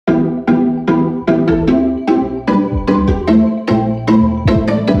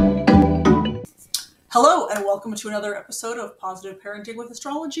welcome to another episode of Positive Parenting with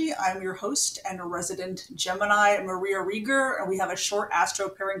Astrology. I'm your host and a resident Gemini, Maria Riegger, and we have a short Astro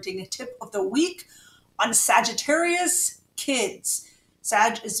parenting tip of the week on Sagittarius kids.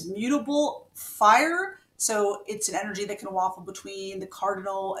 Sag is mutable fire, so it's an energy that can waffle between the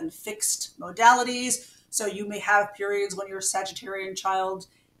cardinal and fixed modalities. So you may have periods when your Sagittarian child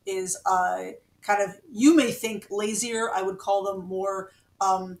is you may think lazier. I would call them more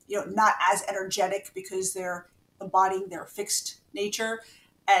not as energetic because they're embodying their fixed nature.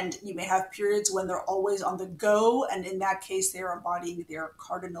 And you may have periods when they're always on the go. And in that case, they're embodying their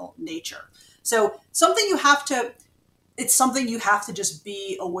cardinal nature. So it's something you have to just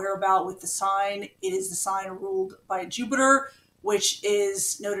be aware about with the sign. It is the sign ruled by Jupiter, which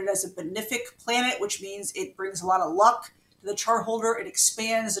is noted as a benefic planet, which means it brings a lot of luck to the chart holder. It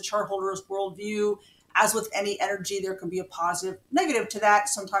expands the chart holder's worldview. As with any energy, there can be a positive, negative to that.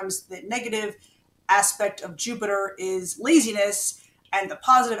 Sometimes the negative aspect of Jupiter is laziness, and the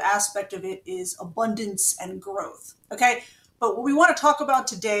positive aspect of it is abundance and growth. Okay, but what we want to talk about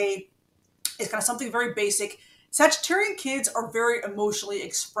today is kind of something very basic. Sagittarian kids are very emotionally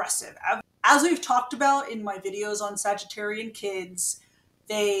expressive. As we've talked about in my videos on Sagittarian kids,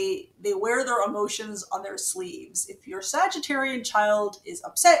 they wear their emotions on their sleeves. If your Sagittarian child is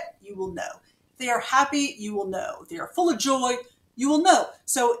upset, you will know. They are happy, you will know. They are full of joy, you will know.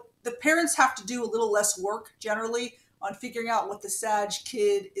 So the parents have to do a little less work generally on figuring out what the Sag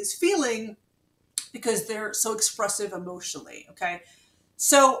kid is feeling because they're so expressive emotionally, okay?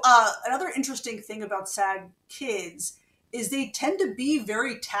 So another interesting thing about Sag kids is they tend to be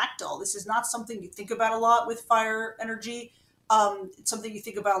very tactile. This is not something you think about a lot with fire energy. It's something you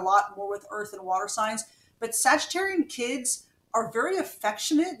think about a lot more with earth and water signs. But Sagittarian kids are very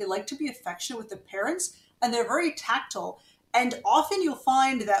affectionate. They like to be affectionate with the parents, and they're very tactile. And often you'll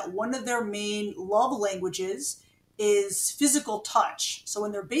find that one of their main love languages is physical touch. So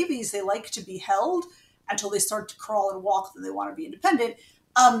when they're babies, they like to be held until they start to crawl and walk, then they want to be independent.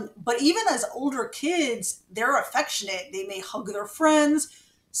 But even as older kids, they're affectionate. They may hug their friends.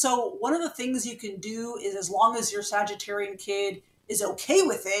 So one of the things you can do is, as long as your Sagittarian kid is okay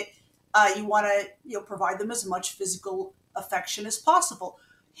with it, you want to provide them as much physical affection as possible.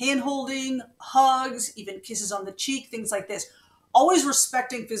 Hand holding, hugs, even kisses on the cheek, things like this. Always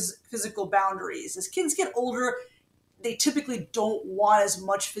respecting physical boundaries. As kids get older, they typically don't want as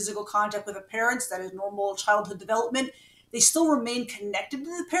much physical contact with the parents. That is normal childhood development. They still remain connected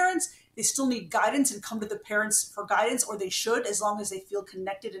to the parents. They still need guidance and come to the parents for guidance, or they should, as long as they feel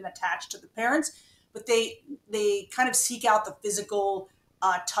connected and attached to the parents. But they kind of seek out the physical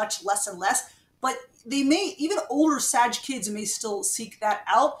touch less and less. But they may, even older Sag kids may still seek that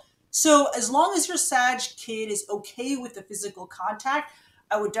out. So as long as your Sag kid is okay with the physical contact,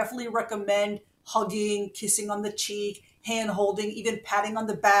 I would definitely recommend hugging, kissing on the cheek, hand holding, even patting on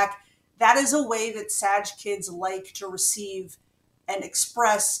the back. That is a way that Sag kids like to receive and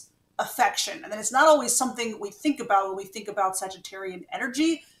express affection. And then it's not always something we think about when we think about Sagittarian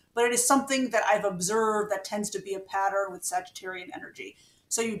energy, but it is something that I've observed that tends to be a pattern with Sagittarian energy.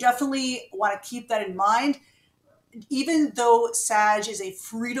 So you definitely want to keep that in mind. Even though Sag is a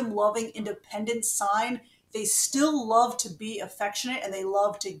freedom-loving, independent sign, they still love to be affectionate and they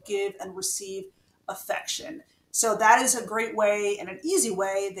love to give and receive affection. So that is a great way and an easy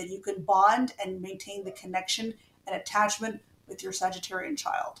way that you can bond and maintain the connection and attachment with your Sagittarian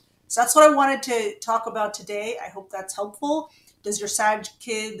child. So that's what I wanted to talk about today. I hope that's helpful. Does your Sag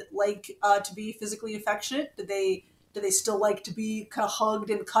kid like to be physically affectionate? Do they still like to be kind of hugged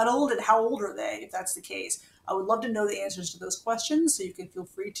and cuddled? And how old are they, if that's the case? I would love to know the answers to those questions, so you can feel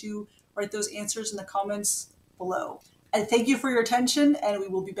free to write those answers in the comments below. And thank you for your attention, and we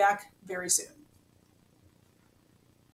will be back very soon.